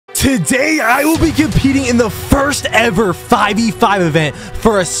Today, I will be competing in the first ever 5v5 event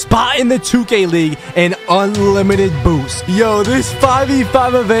for a spot in the 2K League and unlimited boost. Yo, this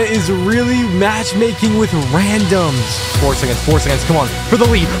 5v5 event is really matchmaking with randoms. 4 seconds, come on. For the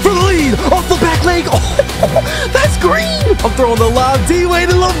lead, off the back leg. Oh, that's green. I'm throwing the lob D-Way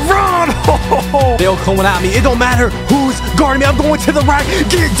to LeBron. Oh, they all coming at me. It don't matter who's guarding me. I'm going to the right.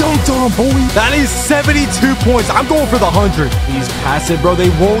 Get dunked on, boy. That is 72 points. I'm going for the 100. Please pass it, bro. They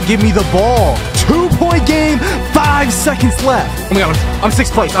won't give me the ball. 2-point game, 5 seconds left. Oh my god, I'm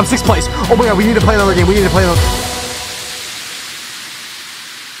sixth place. Oh my god, we need to play another game.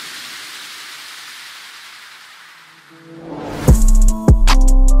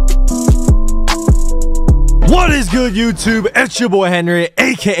 What is good, YouTube? It's your boy Henry,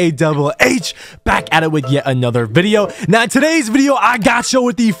 aka DoubleH, back at it with yet another video. Now, in today's video, I got you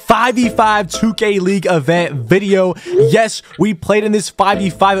with the 5v5 2K League event video. Yes, we played in this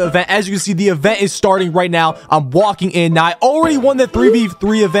 5v5 event. As you can see, the event is starting right now. I'm walking in. Now, I already won the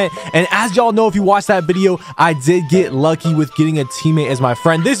 3v3 event, and as y'all know, if you watched that video, I did get lucky with getting a teammate as my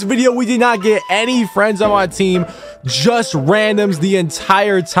friend. This video, we did not get any friends on my team, just randoms the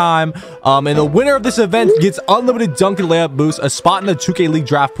entire time. And the winner of this event gets unlimited dunk and layup boost, a spot in the 2K League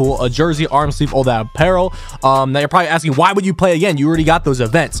draft pool, a jersey, arm sleeve, all that apparel. Now you're probably asking, why would you play again? You already got those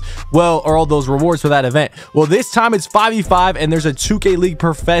events. Well, or all those rewards for that event. Well, this time it's 5v5 and there's a 2K League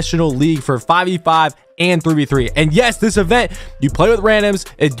professional league for 5v5 and 3v3. And yes, this event, you play with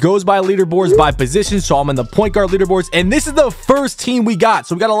randoms. It goes by leaderboards, by position. So I'm in the point guard leaderboards, and this is the first team we got.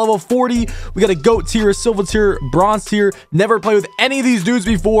 So we got a level 40, we got a goat tier, a silver tier, bronze tier. Never played with any of these dudes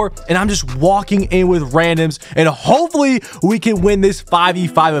before, and I'm just walking in with randoms, and hopefully we can win this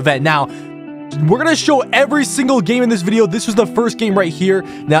 5v5 event. Now, we're gonna show every single game in this video. This was the first game right here.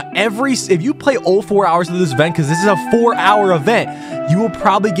 Now, if you play all 4 hours of this event, because this is a 4-hour event, you will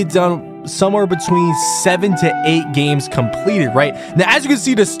probably get done somewhere between 7 to 8 games completed, right? Now, as you can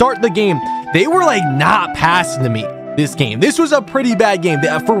see, to start the game, they were like not passing to me this game. This was a pretty bad game.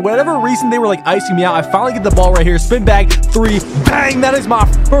 For whatever reason, they were like icing me out. I finally get the ball right here, spin back, 3, bang. That is my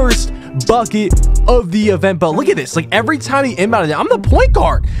first bucket of the event. But look at this, like every time he inbounded, I'm the point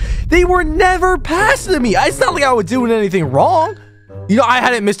guard. They were never passing to me. It's not like I was doing anything wrong. You know, I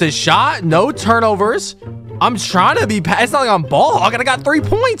hadn't missed a shot, no turnovers. I'm trying to be passed. It's not like I'm ball hog and I got 3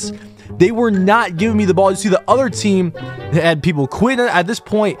 points. They were not giving me the ball. You see, the other team had people quitting. At this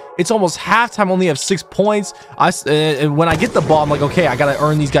point, it's almost halftime. I only have 6 points. And when I get the ball, I'm like, okay, I got to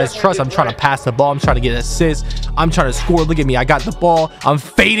earn these guys' trust. I'm trying to pass the ball. I'm trying to get assists. I'm trying to score. Look at me. I got the ball. I'm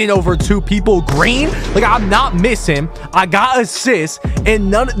fading over 2 people. Green. Like, I'm not missing. I got assists.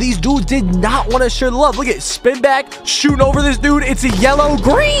 And none of these dudes did not want to share the love. Look at spin back, shooting over this dude. It's a yellow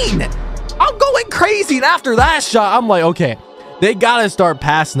green. I'm going crazy. And after that shot, I'm like, okay, they gotta start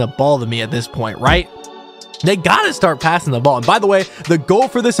passing the ball to me at this point, right? They gotta start passing the ball. And by the way, the goal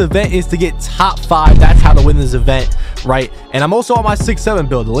for this event is to get top 5. That's how to win this event, right? And I'm also on my 6-7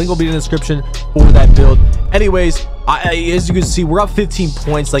 build. The link will be in the description for that build. Anyways, as you can see, we're up 15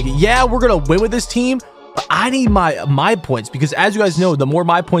 points. Like, yeah, we're gonna win with this team, but I need my points, because as you guys know, the more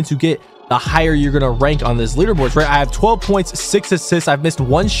my points you get, the higher you're gonna rank on this leaderboards, right? I have 12 points, 6 assists. I've missed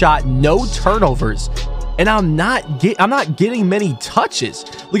 1 shot, no turnovers. And I'm not getting many touches.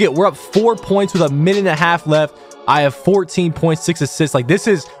 Look at, we're up 4 points with a minute and a half left. I have 14 points, 6 assists. Like, this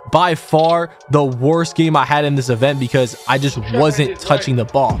is by far the worst game I had in this event because I just wasn't touching the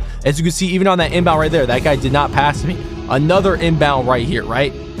ball. As you can see, even on that inbound right there, that guy did not pass me. Another inbound right here,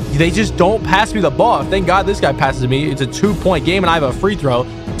 right? They just don't pass me the ball. Thank God this guy passes me. It's a 2-point game and I have a free throw.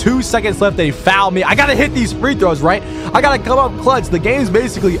 2 seconds left. They foul me. I got to hit these free throws, right? I got to come up clutch. The game's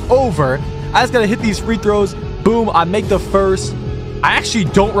basically over. I just gotta hit these free throws. Boom, I make the first. I actually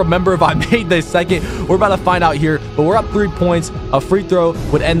don't remember if I made the second. We're about to find out here, but we're up 3 points. A free throw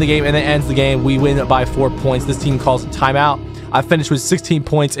would end the game, and it ends the game. We win by 4 points. This team calls a timeout. I finished with 16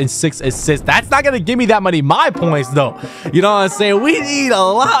 points and 6 assists. That's not gonna give me that many my points though. You know what I'm saying? We need a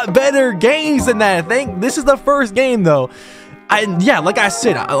lot better games than that. I think this is the first game though. Yeah, like I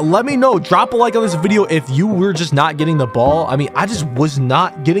said, let me know. Drop a like on this video if you were just not getting the ball. I mean, I just was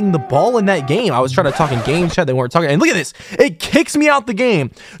not getting the ball in that game. I was trying to talk in game chat. They weren't talking. And look at this. It kicks me out the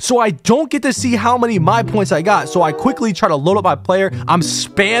game. So I don't get to see how many my points I got. So I quickly try to load up my player. I'm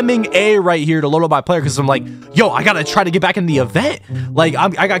spamming A right here to load up my player because I'm like, yo, I got to try to get back in the event. Like,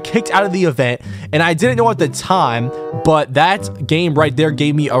 I got kicked out of the event. And I didn't know at the time, but that game right there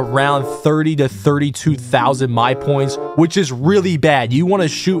gave me around 30 to 32,000 my points, which is really bad. You want to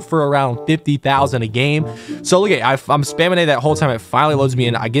shoot for around 50,000 a game. So look at, I'm spamming it that whole time. It finally loads me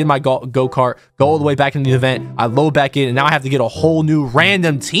in. I get in my go-kart, go all the way back into the event. I load back in, and now I have to get a whole new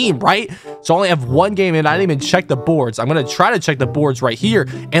random team, right? So I only have one game, and I didn't even check the boards. I'm going to try to check the boards right here.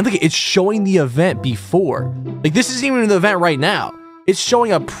 And look, it's showing the event before. Like, this isn't even the event right now. It's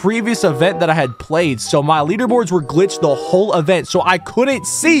showing a previous event that I had played. So my leaderboards were glitched the whole event. So I couldn't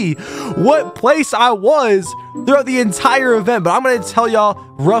see what place I was throughout the entire event. But I'm going to tell y'all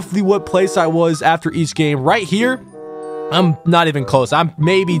roughly what place I was after each game. Right here, I'm not even close. I'm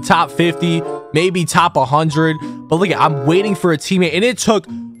maybe top 50, maybe top 100. But look, I'm waiting for a teammate. And it took,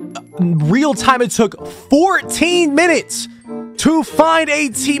 real time, it took 14 minutes to find a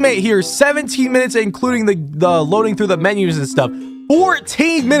teammate here. 17 minutes, including the loading through the menus and stuff.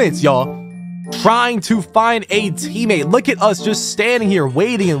 14 minutes, y'all, trying to find a teammate. Look at us just standing here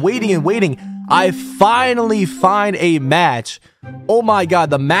waiting and waiting and waiting. I finally find a match. Oh my god,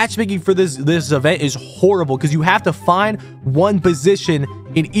 the matchmaking for this event is horrible because you have to find one position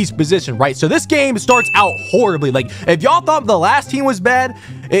in each position, right? So this game starts out horribly. Like, if y'all thought the last team was bad,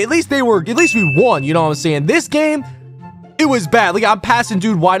 at least we won, you know what I'm saying? This game, it was bad. Like, I'm passing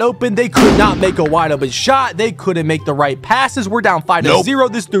dude wide open. They could not make a wide open shot. They couldn't make the right passes. We're down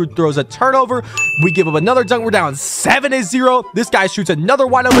 5-0. This dude throws a turnover. We give him another dunk. We're down 7-0. This guy shoots another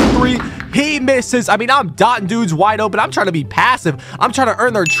wide open 3. He misses. I mean, I'm dotting dudes wide open. I'm trying to be passive. I'm trying to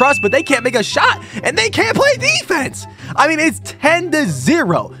earn their trust, but they can't make a shot and they can't play defense. I mean, it's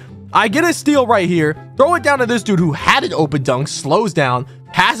 10-0. I get a steal right here. Throw it down to this dude who had an open dunk, slows down,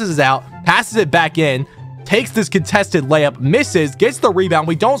 passes it out, passes it back in, takes this contested layup, misses, gets the rebound.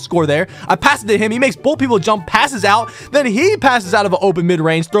 We don't score there. I pass it to him. He makes both people jump, passes out. Then he passes out of an open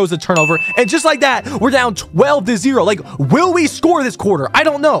mid-range, throws a turnover. And just like that, we're down 12-0. Like, will we score this quarter? I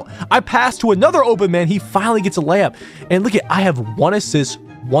don't know. I pass to another open man. He finally gets a layup. And look at, I have 1 assist,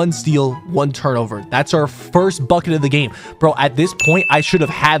 1 steal, 1 turnover. That's our first bucket of the game. Bro, at this point, I should have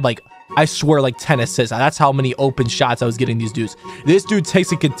had, like, I swear, like 10 assists. That's how many open shots I was getting these dudes. This dude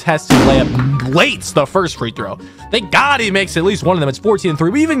takes a contested layup, lates the first free throw. Thank God he makes at least one of them. It's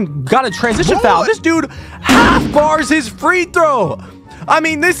 14-3. We even got a transition foul. This dude half bars his free throw. I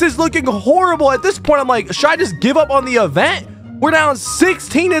mean, this is looking horrible. At this point, I'm like, should I just give up on the event? We're down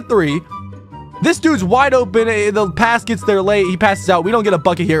 16-3. This dude's wide open. The pass gets there late. He passes out. We don't get a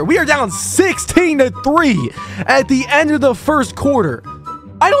bucket here. We are down 16-3 at the end of the first quarter.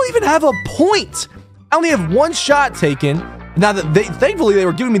 I don't even have a point. I only have 1 shot taken. Now, thankfully, they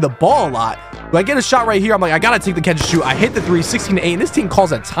were giving me the ball a lot. But I get a shot right here. I'm like, I got to take the catch and shoot. I hit the 3, 16-8, and this team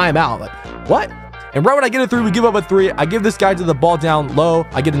calls a timeout. Like, what? And right when I get a 3, we give up a 3. I give this guy to the ball down low.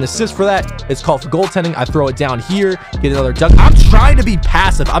 I get an assist for that. It's called for goaltending. I throw it down here, get another dunk. I'm trying to be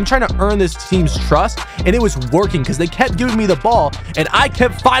passive. I'm trying to earn this team's trust, and it was working because they kept giving me the ball, and I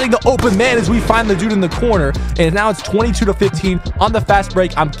kept finding the open man as we find the dude in the corner. And now it's 22-15 on the fast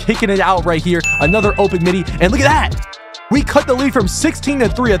break. I'm kicking it out right here. Another open midi, and look at that. We cut the lead from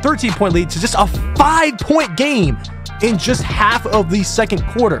 16-3, a 13-point lead, to just a 5-point game in just half of the second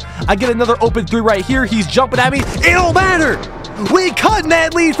quarter. I get another open 3 right here. He's jumping at me. It don't matter. We cut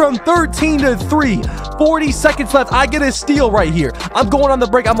that lead from 13-3. 40 seconds left. I get a steal right here. I'm going on the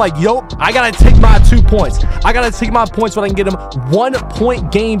break. I'm like, yo, I gotta take my 2 points. I gotta take my points when I can get him.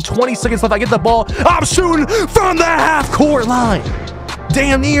 1-point game. 20 seconds left. I get the ball. I'm shooting from the half-court line.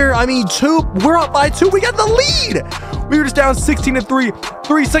 Damn near. I mean, 2. We're up by 2. We got the lead. We were just down 16-3.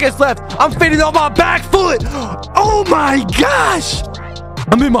 3 seconds left. I'm fading on my back foot. Oh my gosh.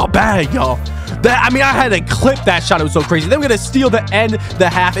 I'm in my bag, y'all. I mean, I had to clip that shot. It was so crazy. Then we're going to steal the end, the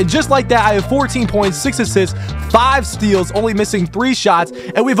half. And just like that, I have 14 points, 6 assists, 5 steals, only missing 3 shots.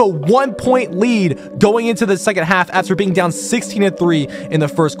 And we have a 1-point lead going into the second half after being down 16-3 in the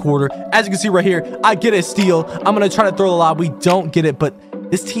first quarter. As you can see right here, I get a steal. I'm going to try to throw the lob. We don't get it, but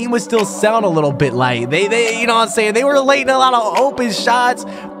this team was still sound a little bit light. They you know what I'm saying? They were late in a lot of open shots.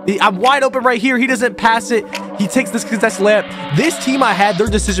 I'm wide open right here. He doesn't pass it. He takes this contested layup. This team I had, their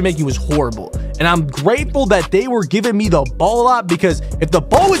decision-making was horrible. And I'm grateful that they were giving me the ball a lot, because if the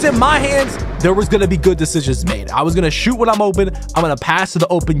ball was in my hands, there was going to be good decisions made. I was going to shoot when I'm open. I'm going to pass to the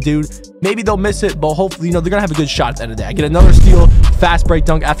open dude. Maybe they'll miss it, but hopefully, you know, they're going to have a good shot at the end of the day. I get another steal, fast break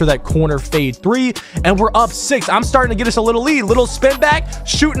dunk after that corner fade 3, and we're up 6. I'm starting to get us a little lead. Little spin back,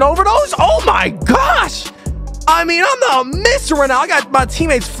 shooting over those. Oh my gosh. I mean, I'm not missing right now. I got my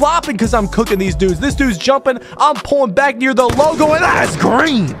teammates flopping because I'm cooking these dudes. This dude's jumping. I'm pulling back near the logo, and that's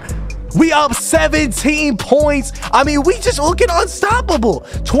green. We up 17 points. I mean, we just looking unstoppable.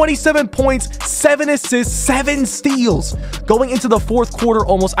 27 points, 7 assists, 7 steals. Going into the fourth quarter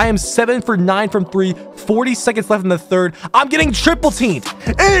almost, I am 7 for 9 from 3, 40 seconds left in the third. I'm getting triple teamed.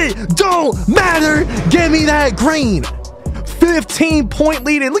 It don't matter. Give me that green. 15-point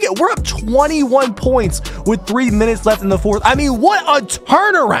lead, and look at, we're up 21 points with 3 minutes left in the fourth. I mean, what a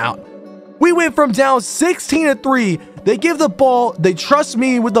turnaround. We went from down 16-3. They give the ball, they trust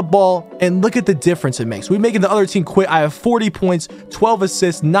me with the ball, and look at the difference it makes. We're making the other team quit. I have 40 points, 12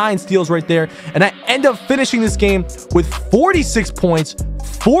 assists, 9 steals right there, and I end up finishing this game with 46 points,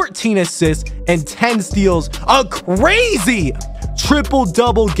 14 assists, and 10 steals. A crazy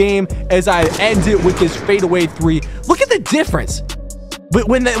triple-double game as I end it with this fadeaway 3. Look at the difference. But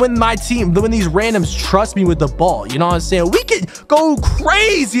when these randoms trust me with the ball, you know what I'm saying? We could go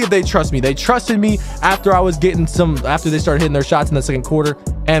crazy if they trust me. They trusted me after I was getting after they started hitting their shots in the second quarter,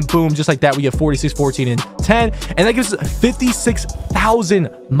 and boom, just like that, we get 46, 14, and 10, and that gives us 56,000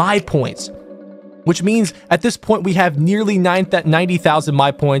 my points. Which means at this point we have nearly 90,000 my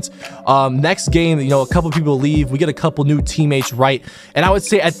points. Next game, you know, a couple people leave, we get a couple new teammates, right? And I would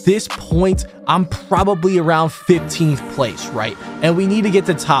say at this point I'm probably around 15th place, right? And we need to get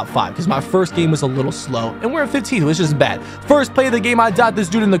to top 5 because my first game was a little slow, and we're at 15th, which isn't bad. First play of the game, I dot this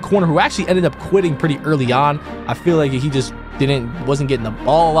dude in the corner who actually ended up quitting pretty early on. I feel like he just wasn't getting the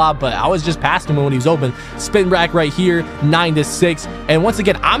ball a lot, but I was just passing him when he was open. Spin rack right here, 9-6. And once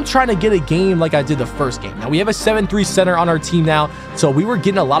again, I'm trying to get a game like I did the first game. Now we have a 7-3 center on our team now, so we were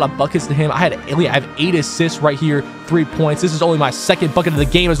getting a lot of buckets to him. I have 8 assists right here, 3 points. This is only my second bucket of the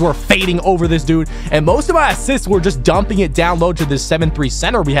game as we're fading over this dude, and most of my assists were just dumping it down low to this 7-3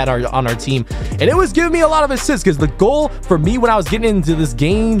 center we had on our team, and it was giving me a lot of assists because the goal for me when I was getting into this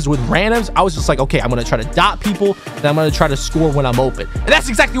games with randoms, I was just like, okay, I'm gonna try to dot people, and I'm gonna try to score when I'm open, and that's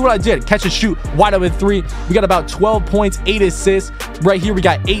exactly what I did. Catch and shoot, wide open 3. We got about 12 points, 8 assists. Right here we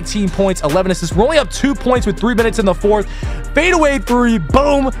got 18 points, 11 assists. We're only up 2 points with 3 minutes in the fourth. Fadeaway 3,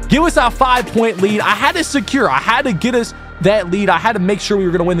 boom, give us our 5-point lead. I had to get us that lead. I had to make sure we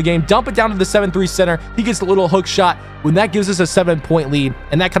were going to win the game. Dump it down to the 7-3 center. He gets a little hook shot. When that gives us a 7-point lead,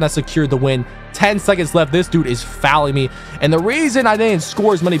 and that kind of secured the win. 10 seconds left. This dude is fouling me, and the reason I didn't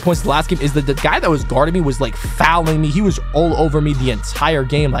score as many points the last game is that the guy that was guarding me was like fouling me. He was all over me the entire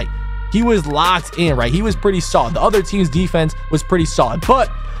game. Like, he was locked in, right? He was pretty solid. The other team's defense was pretty solid, but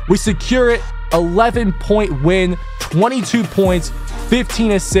we secure it. 11-point win, 22 points,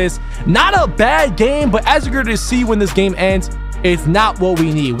 15 assists. Not a bad game, but as you're going to see when this game ends, it's not what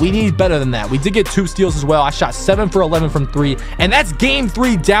we need. We need better than that. We did get 2 steals as well. I shot 7 for 11 from 3, and that's game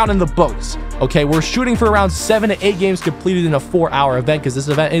 3 down in the books. Okay, we're shooting for around 7 to 8 games completed in a 4-hour event because this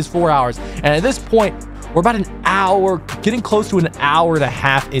event is 4 hours. And at this point, we're about an hour, getting close to an hour and a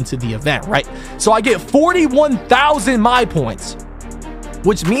half into the event, right? So I get 41,000 my points,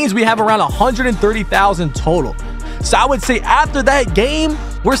 which means we have around 130,000 total. So I would say after that game,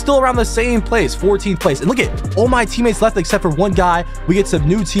 we're still around the same place, 14th place. And look at all my teammates left except for one guy. We get some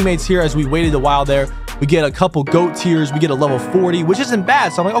new teammates here as we waited a while there. We get a couple GOAT tiers. We get a level 40, which isn't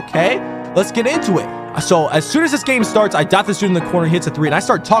bad. So I'm like, okay, let's get into it. So as soon as this game starts, I dot this dude in the corner, he hits a 3, and I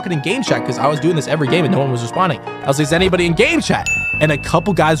start talking in game chat because I was doing this every game and no one was responding. I was like, is anybody in game chat? And a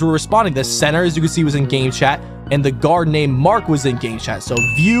couple guys were responding. The center, as you can see, was in game chat, and the guard named Mark was in game chat. So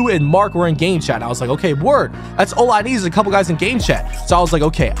View and Mark were in game chat. And I was like, okay, word. That's all I need is a couple guys in game chat. So I was like,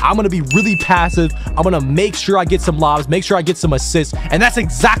 okay, I'm going to be really passive. I'm going to make sure I get some lobs, make sure I get some assists. And that's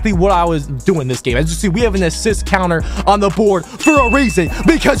exactly what I was doing this game. As you see, we have an assist counter on the board for a reason,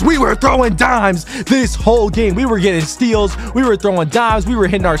 because we were throwing dimes this whole game. We were getting steals. We were throwing dimes. We were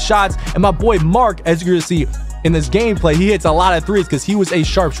hitting our shots. And my boy Mark, as you're going to see, in this gameplay, he hits a lot of 3s because he was a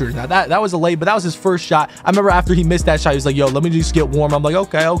sharpshooter. Now that was a late, but that was his first shot. I remember after he missed that shot, he was like, yo, let me just get warm. I'm like,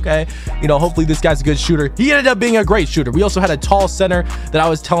 okay, you know, hopefully this guy's a good shooter. He ended up being a great shooter. We also had a tall center that I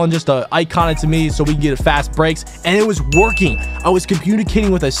was telling just to icon it to me so we can get fast breaks, and it was working. I was communicating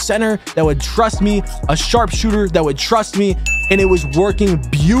with a center that would trust me, a sharpshooter that would trust me, and it was working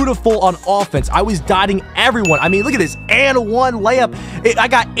beautiful on offense. I was dotting everyone. I mean, look at this, and 1 layup. I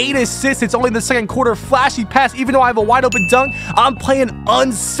got 8 assists. It's only the second quarter. Flashy pass. Even though I have a wide open dunk, I'm playing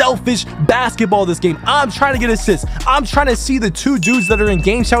unselfish basketball this game. I'm trying to get assists. I'm trying to see the 2 dudes that are in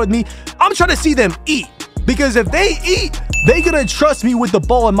game chat with me. I'm trying to see them eat, because if they eat, they're gonna trust me with the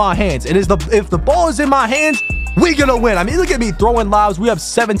ball in my hands. And if the ball is in my hands, we gonna win. I mean, look at me throwing lobs. We have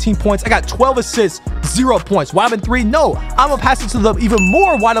 17 points. I got 12 assists, 0 points. Wide open 3, no. I'm gonna pass it to the even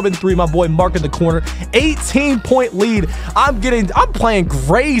more wide open 3, my boy Mark in the corner. 18-point lead. I'm playing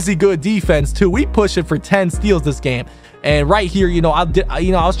crazy good defense too. We pushing for 10 steals this game. And right here, you know, I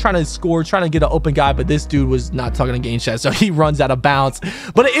was trying to score, trying to get an open guy, but this dude was not talking to game chat, so he runs out of bounds.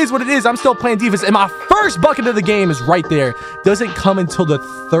 But it is what it is. I'm still playing defense, and my first bucket of the game is right there. Doesn't come until the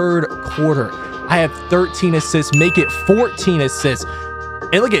third quarter. I have 13 assists, make it 14 assists.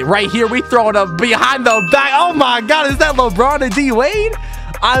 And look at right here, we throwing up behind the back. Oh my God, is that LeBron and D Wade?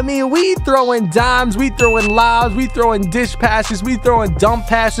 I mean, we throwing dimes, we throwing lobs, we throwing dish passes, we throwing dump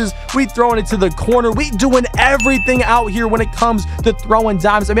passes, we throwing it to the corner. We doing everything out here when it comes to throwing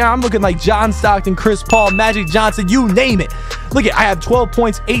dimes. I mean, I'm looking like John Stockton, Chris Paul, Magic Johnson, you name it. Look at, I have 12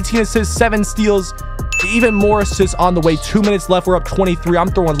 points, 18 assists, 7 steals, even more assists on the way. 2 minutes left, we're up 23. I'm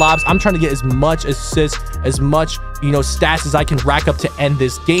throwing lobs. I'm trying to get as much assists, as much, you know, stats as I can rack up to end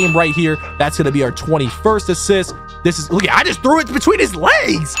this game right here. That's going to be our 21st assist. This is, look, I just threw it between his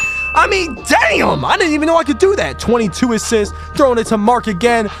legs. I mean, damn, I didn't even know I could do that. 22 assists, throwing it to Mark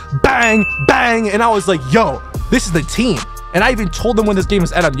again, bang, bang. And I was like, yo, this is the team. And I even told them when this game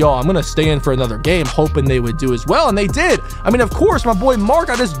was ended, yo, I'm going to stay in for another game, hoping they would do as well. And they did. I mean, of course, my boy Mark,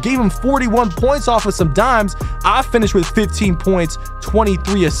 I just gave him 41 points off of some dimes. I finished with 15 points,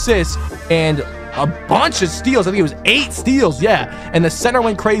 23 assists, and a bunch of steals. I think it was 8 steals, yeah. And the center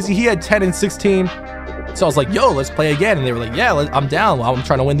went crazy. He had 10 and 16. So I was like, yo, let's play again. And they were like, yeah, I'm down. Well, I'm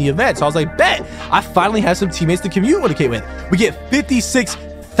trying to win the event. So I was like, bet. I finally have some teammates to communicate with. We get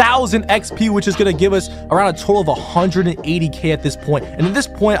 56,000 XP, which is going to give us around a total of 180K at this point. And at this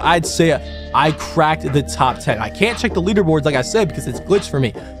point, I'd say I cracked the top 10. I can't check the leaderboards, like I said, because it's glitched for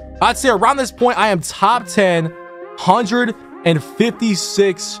me. I'd say around this point, I am top 10,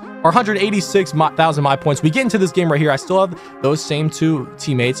 156 or 186,000 my points. We get into this game right here. I still have those same 2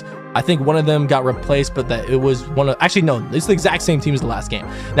 teammates. I think one of them got replaced, but that it was one of, actually no, it's the exact same team as the last game.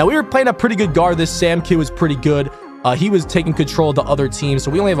 Now we were playing a pretty good guard. This Sam kid was pretty good. He was taking control of the other team,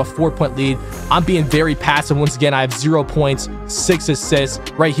 so we only have a 4-point lead. I'm being very passive. Once again, I have 0 points, 6 assists.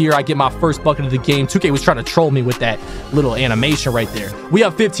 Right here, I get my first bucket of the game. 2K was trying to troll me with that little animation right there. We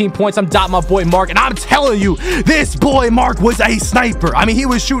have 15 points. I'm dotting my boy Mark, and I'm telling you, this boy Mark was a sniper. I mean, he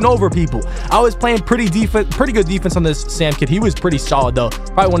was shooting over people. I was playing pretty good defense on this Sam kid. He was pretty solid, though.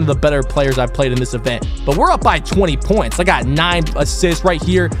 Probably one of the better players I've played in this event. But we're up by 20 points. I got 9 assists right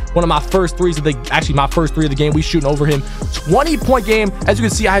here. One of my first threes of the, actually my first 3 of the game. We shooting over him. 20-point game. As you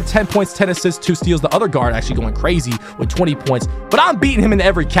can see, I have 10 points, 10 assists, 2 steals. The other guard actually going crazy with 20 points. But I'm beating him in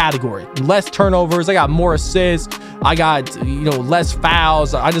every category. Less turnovers. I got more assists. I got, you know, less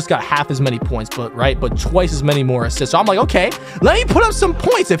fouls. I just got half as many points, but twice as many more assists. So I'm like, okay, let me put up some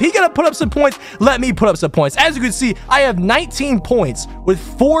points. If he gonna put up some points, let me put up some points. As you can see, I have 19 points with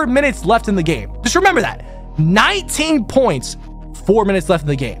 4 minutes left in the game. Just remember that. 19 points, 4 minutes left in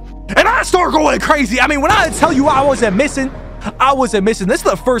the game. And I start going crazy. I mean, when I tell you I wasn't missing. This is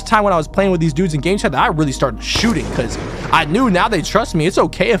the first time when I was playing with these dudes in game chat that I really started shooting, because I knew now they trust me. It's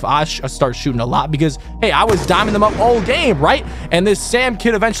okay if I start shooting a lot, because, hey, I was diming them up all game, right? And this Sam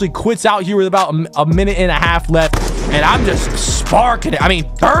kid eventually quits out here with about a minute and a half left, and I'm just sparking it. I mean,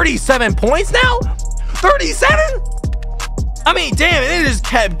 37 points now? 37? I mean, damn, it just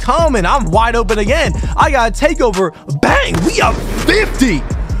kept coming. I'm wide open again. I got a takeover. Bang, we up 50.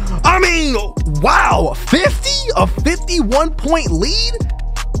 I mean, wow, 50? A 51-point lead?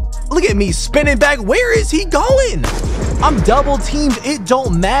 Look at me spinning back. Where is he going? I'm double teamed. It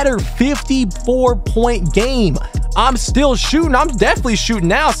don't matter. 54-point game. I'm still shooting. I'm definitely shooting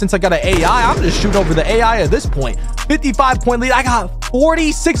now since I got an AI. I'm just shooting over the AI at this point. 55-point lead. I got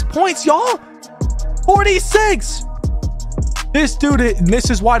 46 points, y'all. 46. This dude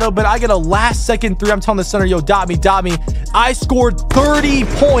misses wide open. I get a last-second 3. I'm telling the center, yo, dot me, dot me. I scored 30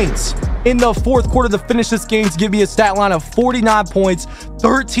 points in the 4th quarter to finish this game to give me a stat line of 49 points,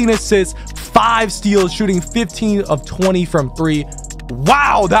 13 assists, 5 steals, shooting 15 of 20 from 3.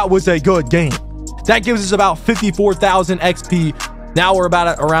 Wow, that was a good game. That gives us about 54,000 XP. Now we're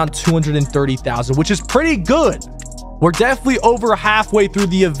about around 230,000, which is pretty good. We're definitely over halfway through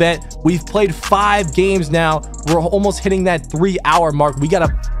the event. We've played 5 games now. We're almost hitting that 3-hour mark.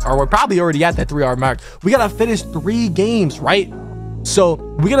 We're probably already at that 3-hour mark. We gotta finish 3 games, right? So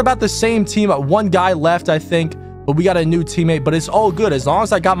we got about the same team. 1 guy left, I think, but we got a new teammate. But it's all good as long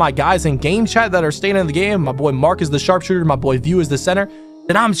as I got my guys in game chat that are staying in the game. My boy Mark is the sharpshooter. My boy View is the center.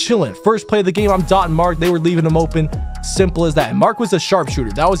 Then I'm chilling. First play of the game, I'm dotting Mark. They were leaving him open. Simple as that. And Mark was a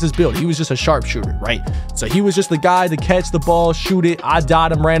sharpshooter. That was his build. He was just a sharpshooter, right? So he was just the guy to catch the ball, shoot it. I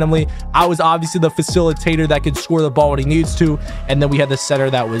dot him randomly. I was obviously the facilitator that could score the ball when he needs to. And then we had the center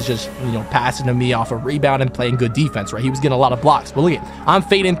that was just, you know, passing to me off a rebound and playing good defense, right? He was getting a lot of blocks. But look at, I'm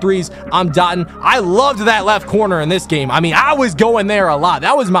fading threes. I'm dotting. I loved that left corner in this game. I mean, I was going there a lot.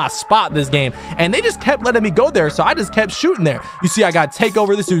 That was my spot this game. And they just kept letting me go there. So I just kept shooting there. You see, I got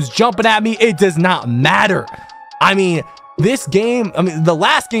takeover. This dude's jumping at me. It does not matter. I mean, this game, I mean, the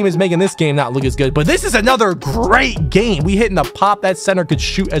last game is making this game not look as good, but this is another great game. We hitting the pop. That center could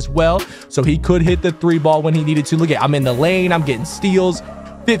shoot as well, so he could hit the 3-ball when he needed to. Look at, I'm in the lane. I'm getting steals.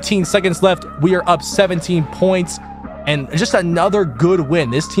 15 seconds left. We are up 17 points. And just another good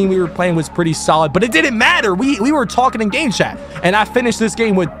win. This team we were playing was pretty solid, but it didn't matter. We were talking in game chat, and I finished this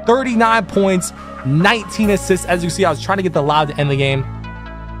game with 39 points, 19 assists. As you see, I was trying to get the lob to end the game,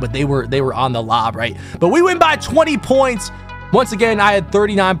 but they were on the lob, right? But we win by 20 points. Once again, I had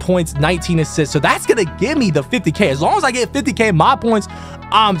 39 points, 19 assists. So that's going to give me the 50K. As long as I get 50K my points,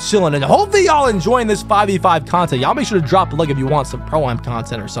 I'm chilling. And hopefully y'all enjoying this 5v5 content. Y'all make sure to drop a like if you want some Pro-Am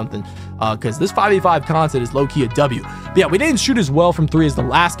content or something, because this 5v5 content is low-key a W. But yeah, we didn't shoot as well from 3 as the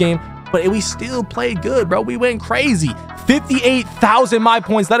last game, but we still played good, bro. We went crazy. 58,000 my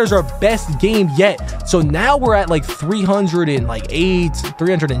points. That is our best game yet. So now we're at like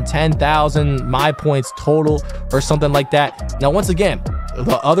 310,000 my points total or something like that. Now, once again,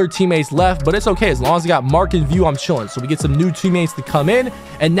 the other teammates left, but it's okay. As long as I got Mark in view, I'm chilling. So we get some new teammates to come in.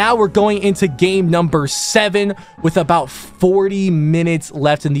 And now we're going into game number 7 with about 40 minutes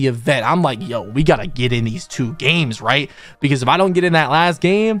left in the event. I'm like, yo, we got to get in these 2 games, right? Because if I don't get in that last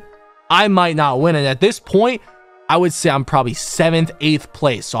game, I might not win. And at this point, I would say I'm probably 7th, 8th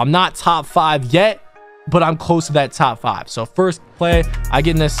place. So I'm not top 5 yet, but I'm close to that top 5. So first play, I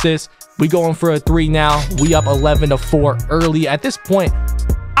get an assist. We going for a 3 now. We up 11-4 early. At this point,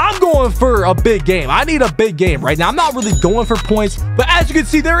 I'm going for a big game. I need a big game right now. I'm not really going for points, but as you can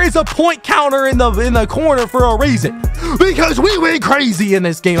see, there is a point counter in the corner for a reason, because we went crazy in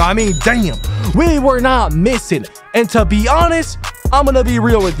this game. I mean, damn, we were not missing. And to be honest, I'm gonna be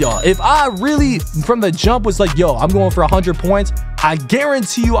real with y'all. If I really from the jump was like, yo, I'm going for 100 points, I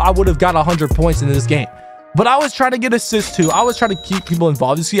guarantee you I would have got 100 points in this game. But I was trying to get assists too. I was trying to keep people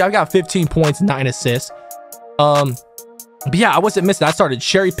involved. You see, I got 15 points, 9 assists. But yeah, I wasn't missing. I started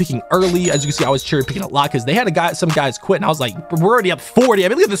cherry picking early. As you can see, I was cherry picking a lot because they had some guys quit, and I was like, we're already up 40. I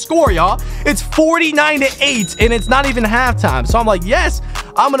mean, look at the score, y'all. It's 49-8, and it's not even halftime. So I'm like, yes,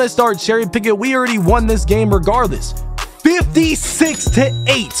 I'm gonna start cherry picking. We already won this game regardless.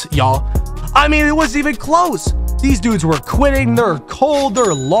 56-8, y'all. I mean, it wasn't even close. These dudes were quitting. They're cold.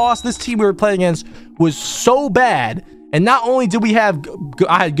 They're lost. This team we were playing against was so bad. And not only did we have,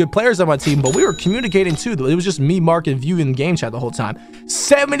 I had good players on my team, but we were communicating too. It was just me, Mark, and View in game chat the whole time.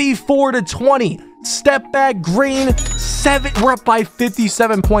 74-20. Step back, green. 7. We're up by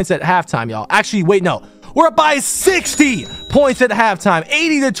 57 points at halftime, y'all. Actually, wait, no. We're up by 60 points at halftime.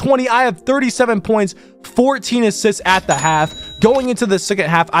 80-20. I have 37 points, 14 assists at the half. Going into the second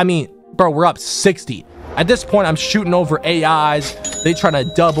half, I mean, bro, we're up 60. At this point, I'm shooting over AIs. They trying to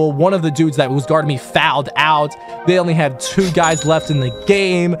double. One of the dudes that was guarding me fouled out. They only have 2 guys left in the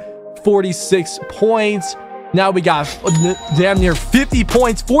game. 46 points. Now we got damn near 50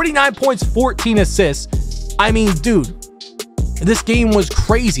 points, 49 points, 14 assists. I mean, dude, this game was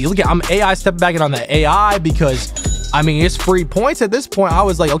crazy. Look at, I'm AI stepping back in on the AI because, I mean, it's free points at this point. I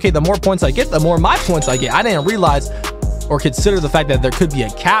was like, okay, the more points I get, the more my points I get. I didn't realize or consider the fact that there could be a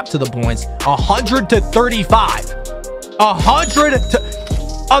cap to the points. 100-35. 100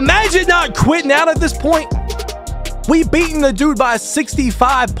 to, imagine not quitting out at this point. We beating the dude by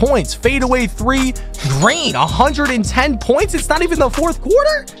 65 points. Fadeaway 3, green. 110 points. It's not even the 4th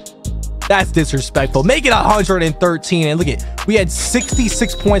quarter. That's disrespectful. Make it 113. And look at, we had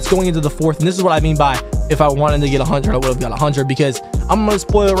 66 points going into the 4th. And this is what I mean by, if I wanted to get 100, I would have got 100, because I'm going to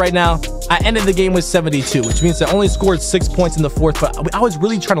spoil it right now. I ended the game with 72, which means I only scored 6 points in the 4th, but I was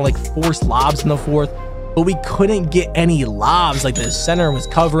really trying to like force lobs in the 4th, but we couldn't get any lobs. Like the center was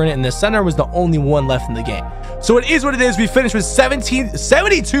covering it, and the center was the only one left in the game. So it is what it is. We finished with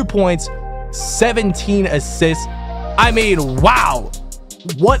 72 points, 17 assists. I mean, wow.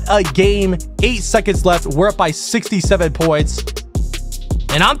 What a game. 8 seconds left. We're up by 67 points.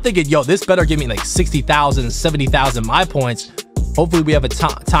 And I'm thinking, yo, this better give me like 60,000, 70,000 my points. Hopefully we have a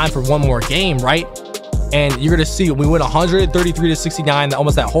time for one more game, right? And you're going to see we went 133-69.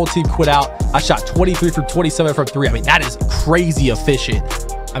 Almost that whole team quit out. I shot 23 for 27 from 3. I mean, that is crazy efficient.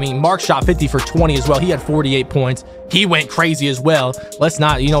 I mean, Mark shot 50 for 20 as well. He had 48 points. He went crazy as well. Let's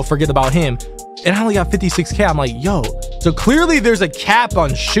not, you know, forget about him. and I only got 56K. I'm like, yo, so clearly there's a cap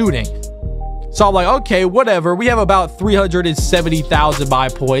on shooting. So I'm like, okay, whatever. We have about 370,000 buy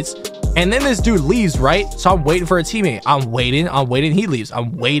points. And then this dude leaves, right? So I'm waiting for a teammate. I'm waiting. He leaves.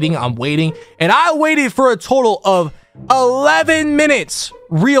 I'm waiting. And I waited for a total of 11 minutes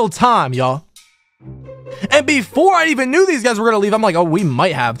real time, y'all. And before I even knew these guys were going to leave, I'm like, oh, we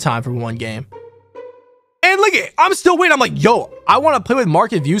might have time for one game. And look at, I'm still waiting. I'm like, yo, I want to play with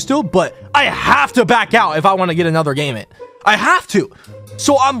market view still, but I have to back out if I want to get another game in. I have to.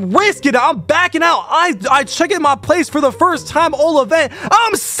 So I'm risking it. I'm backing out. I check in my place for the first time all event.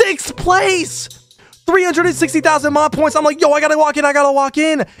 I'm 6th place. 360,000 mod points. I'm like, yo, I gotta walk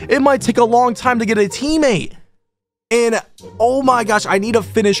in. It might take a long time to get a teammate. And oh my gosh, I need to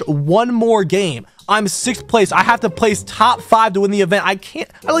finish one more game. I'm 6th place. I have to place top 5 to win the event. I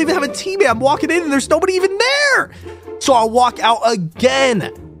don't even have a teammate. I'm walking in and there's nobody even there. So I walk out again.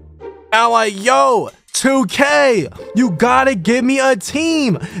 And I'm like, yo, 2K, you gotta give me a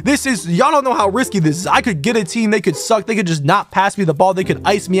team. This is, y'all don't know how risky this is. I could get a team, they could suck, they could just not pass me the ball, they could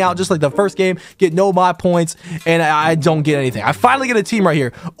ice me out just like the first game, get no mod points, and I don't get anything. I finally get a team right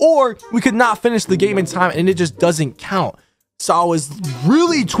here. Or we could not finish the game in time and it just doesn't count. So I was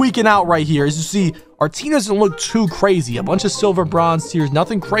really tweaking out right here. As you see, our team doesn't look too crazy. A bunch of silver, bronze tiers,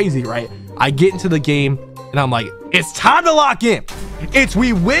 nothing crazy, right? I get into the game and I'm like, it's time to lock in. It's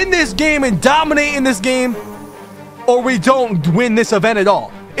we win this game and dominate in this game, or we don't win this event at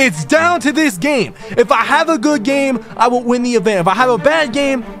all. It's down to this game. If I have a good game, I will win the event. If I have a bad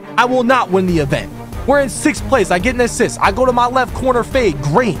game, I will not win the event. We're in 6th place. I get an assist. I go to my left corner fade.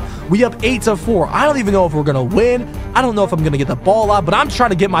 Great. We up 8-4. I don't even know if we're going to win. I don't know if I'm going to get the ball out, but I'm trying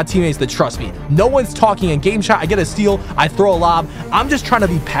to get my teammates to trust me. No one's talking in game chat. I get a steal. I throw a lob. I'm just trying to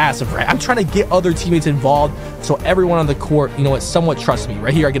be passive, right? I'm trying to get other teammates involved so everyone on the court, you know what, somewhat trusts me.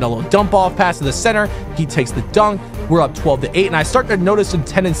 Right here, I get a little dump off pass to the center. He takes the dunk. We're up 12-8, and I start to notice some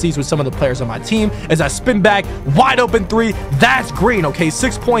tendencies with some of the players on my team as I spin back, wide open 3. That's green, okay?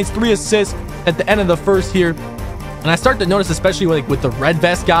 6 points, 3 assists at the end of the first here. And I start to notice, especially like with the red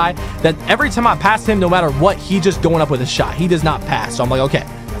vest guy, that every time I pass him, no matter what, he just going up with a shot. He does not pass. So I'm like, okay,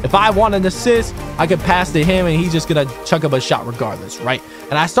 if I want an assist, I can pass to him and he's just gonna chuck up a shot regardless, right?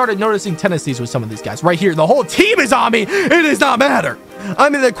 And I started noticing tendencies with some of these guys. Right here, the whole team is on me. It does not matter.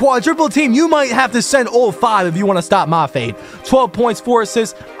 I'm in the quadruple team. You might have to send all 5 if you want to stop my fade. 12 points, 4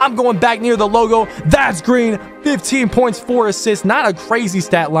 assists. I'm going back near the logo. That's green. 15 points, 4 assists. Not a crazy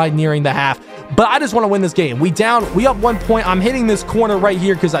stat line nearing the half, but I just want to win this game. We up 1 point. I'm hitting this corner right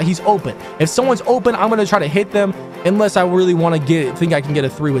here because he's open. If someone's open, I'm going to try to hit them unless I really want to think I can get a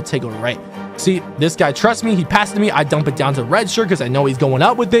 3 with takeover, right? See, this guy trusts me. He passes to me. I dump it down to red shirt because I know he's going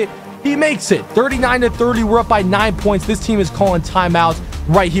up with it. He makes it 39-30. We're up by 9 points. This team is calling timeouts.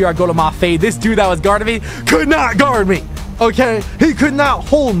 Right here, I go to my fade. This dude that was guarding me could not guard me. Okay, he could not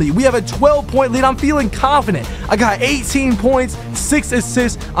hold me. We have a 12-point lead. I'm feeling confident. I got 18 points, 6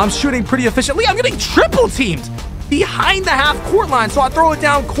 assists. I'm shooting pretty efficiently. I'm getting triple teamed behind the half court line. So I throw it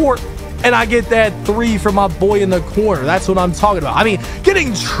down court and I get that 3 from my boy in the corner. That's what I'm talking about. I mean,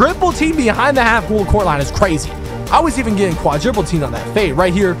 getting triple teamed behind the half court line is crazy. I was even getting quadruple teamed on that fade.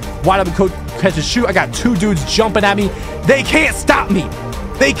 Right here, wide open catch and shoot. I got 2 dudes jumping at me. They can't stop me.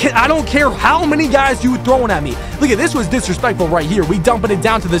 I don't care how many guys you throwing at me. Look at this, was disrespectful right here. We dumping it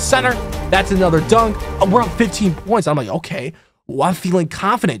down to the center. That's another dunk. We're up 15 points. I'm like, okay, well, I'm feeling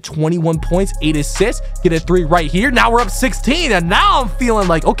confident. 21 points, 8 assists, get a 3 right here. Now we're up 16, and now I'm feeling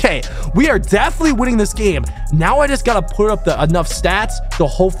like, okay, we are definitely winning this game. Now I just got to put up enough stats to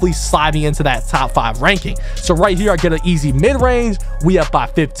hopefully slide me into that top 5 ranking. So right here, I get an easy mid-range. We up by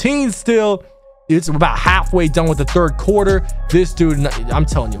 15 still. It's about halfway done with the 3rd quarter. This dude, I'm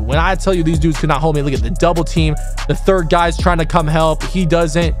telling you, when I tell you these dudes could not hold me, look at the double team. The 3rd guy's trying to come help. He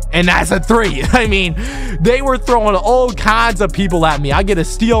doesn't, and that's a 3. I mean, they were throwing all kinds of people at me. I get a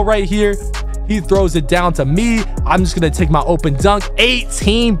steal right here. He throws it down to me. I'm just going to take my open dunk.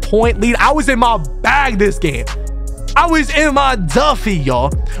 18-point lead. I was in my bag this game. I was in my Duffy, y'all.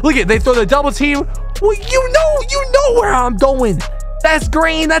 Look at, they throw the double team. Well, you know where I'm going. That's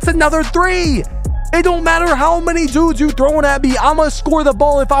green. That's another 3. It don't matter how many dudes you throwing at me. I'm going to score the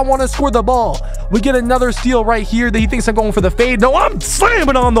ball if I want to score the ball. We get another steal right here that he thinks I'm going for the fade. No, I'm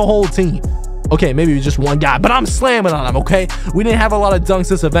slamming on the whole team. Okay, maybe just one guy, but I'm slamming on him, okay? We didn't have a lot of dunks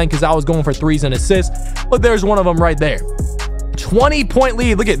this event because I was going for 3s and assists, but there's one of them right there. 20-point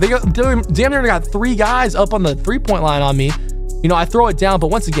lead. Look at, they damn near got 3 guys up on the 3-point line on me. you know, I throw it down. But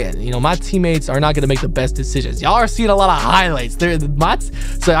once again, you know, my teammates are not going to make the best decisions. Y'all are seeing a lot of highlights.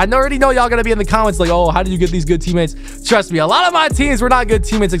 So I already know y'all going to be in the comments like, oh, how did you get these good teammates? Trust me, a lot of my teams were not good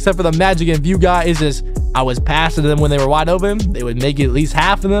teammates except for the Magic and View guy. It's just I was passing them when they were wide open. They would make at least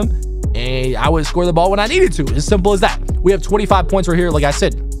half of them, and I would score the ball when I needed to. As simple as that. We have 25 points right here. Like I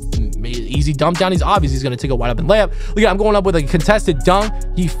said, easy dump down. He's obvious he's going to take a wide open layup. Look at, I'm going up with a contested dunk.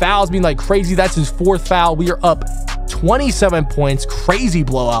 He fouls me like crazy. That's his 4th foul. We are up 27 points. Crazy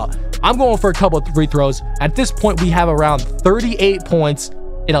blowout. I'm going for a couple of free throws. At this point, we have around 38 points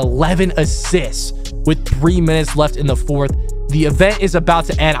and 11 assists with 3 minutes left in the 4th. The event is about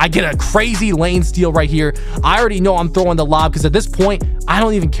to end. I get a crazy lane steal right here. I already know I'm throwing the lob because at this point, I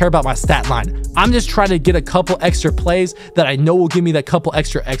don't even care about my stat line. I'm just trying to get a couple extra plays that I know will give me that couple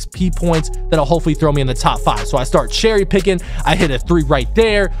extra XP points that'll hopefully throw me in the top 5. So I start cherry picking. I hit a 3 right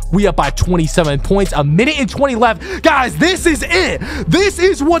there. We up by 27 points. 1 minute and 20 left. Guys, this is it. This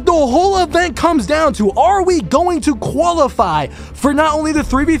is what the whole event comes down to. Are we going to qualify for not only the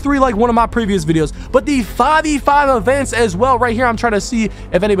 3v3 like one of my previous videos, but the 5v5 events as well? Right here, I'm trying to see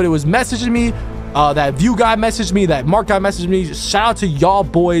if anybody was messaging me. That View guy messaged me, that Mark guy messaged me. Shout out to y'all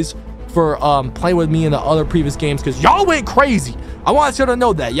boys for playing with me in the other previous games, because y'all went crazy. I want you to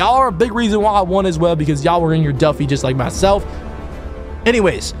know that y'all are a big reason why I won as well, because y'all were in your Duffy just like myself.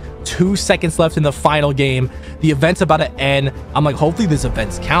 Anyways, 2 seconds left in the final game. The event's about to end. I'm like, hopefully this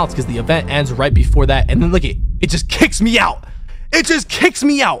event counts, because the event ends right before that. And then look, it just kicks me out. It just kicks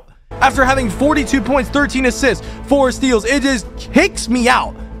me out. After having 42 points, 13 assists, 4 steals, it just kicks me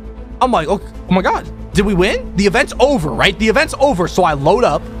out. I'm like, oh my God, did we win? The event's over, right? The event's over. So I load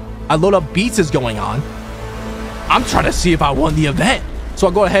up. Beats is going on. I'm trying to see if I won the event. So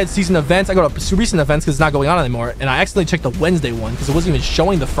I go ahead, season events. I go to recent events because it's not going on anymore. And I accidentally checked the Wednesday one because it wasn't even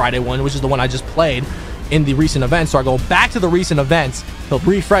showing the Friday one, which is the one I just played in the recent events. So I go back to the recent events to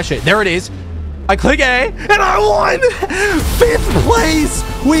refresh it. There it is. I click A, and I won! 5th place!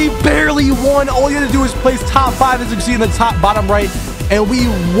 We barely won. All you gotta do is place top 5, as you can see in the top bottom right, and we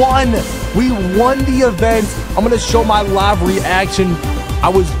won. We won the event. I'm gonna show my live reaction. I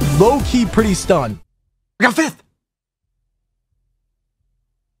was low-key pretty stunned. I got 5th!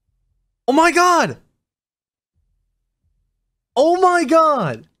 Oh my God! Oh my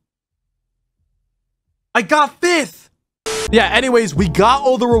God! I got 5th! Yeah, anyways, we got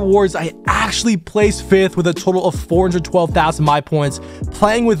all the rewards. I actually placed 5th with a total of 412,000 my points,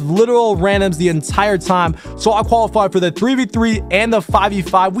 playing with literal randoms the entire time. So I qualified for the 3v3 and the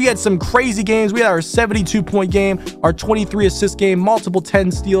 5v5. We had some crazy games. We had our 72-point game, our 23 assist game, multiple 10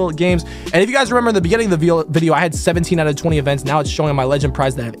 steal games. And if you guys remember in the beginning of the video, I had 17 out of 20 events. Now it's showing on my legend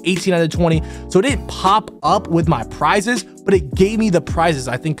prize that I have 18 out of 20. So it didn't pop up with my prizes, but it gave me the prizes,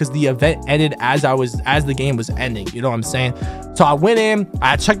 I think, because the event ended as the game was ending. You know what I'm saying? So I went in,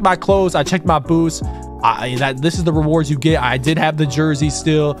 I checked my clothes, I checked my boosts. This is the rewards you get. I did have the jersey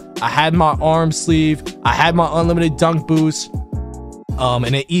still. I had my arm sleeve. I had my unlimited dunk boost.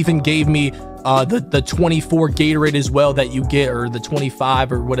 And it even gave me the 24 Gatorade as well that you get, or the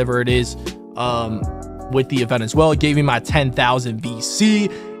 25 or whatever it is, with the event as well. It gave me my 10,000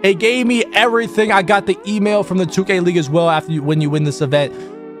 VC. It gave me everything. I got the email from the 2K League as well when you win this event.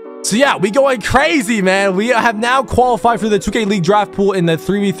 So yeah, we going crazy, man. We have now qualified for the 2K League draft pool in the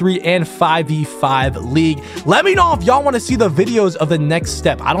 3v3 and 5v5 league. Let me know if y'all want to see the videos of the next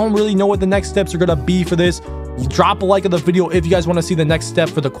step. I don't really know what the next steps are going to be for this. Drop a like on the video if you guys want to see the next step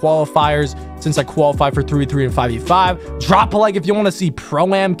for the qualifiers, since I qualified for 3v3 and 5v5. Drop a like if you want to see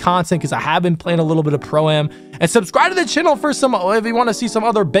Pro-Am content, because I have been playing a little bit of Pro-Am. And subscribe to the channel for some, if you want to see some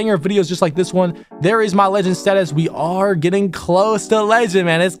other banger videos just like this one. There is my legend status. We are getting close to legend,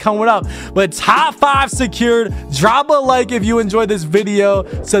 man. It's coming up. But top 5 secured. Drop a like if you enjoyed this video.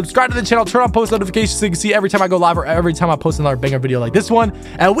 Subscribe to the channel. Turn on post notifications so you can see every time I go live or every time I post another banger video like this one.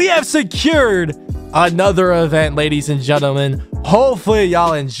 And we have secured another event, ladies and gentlemen. Hopefully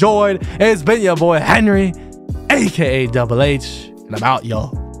y'all enjoyed. It's been your boy Henry, aka Double H, and I'm out,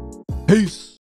 y'all. Peace.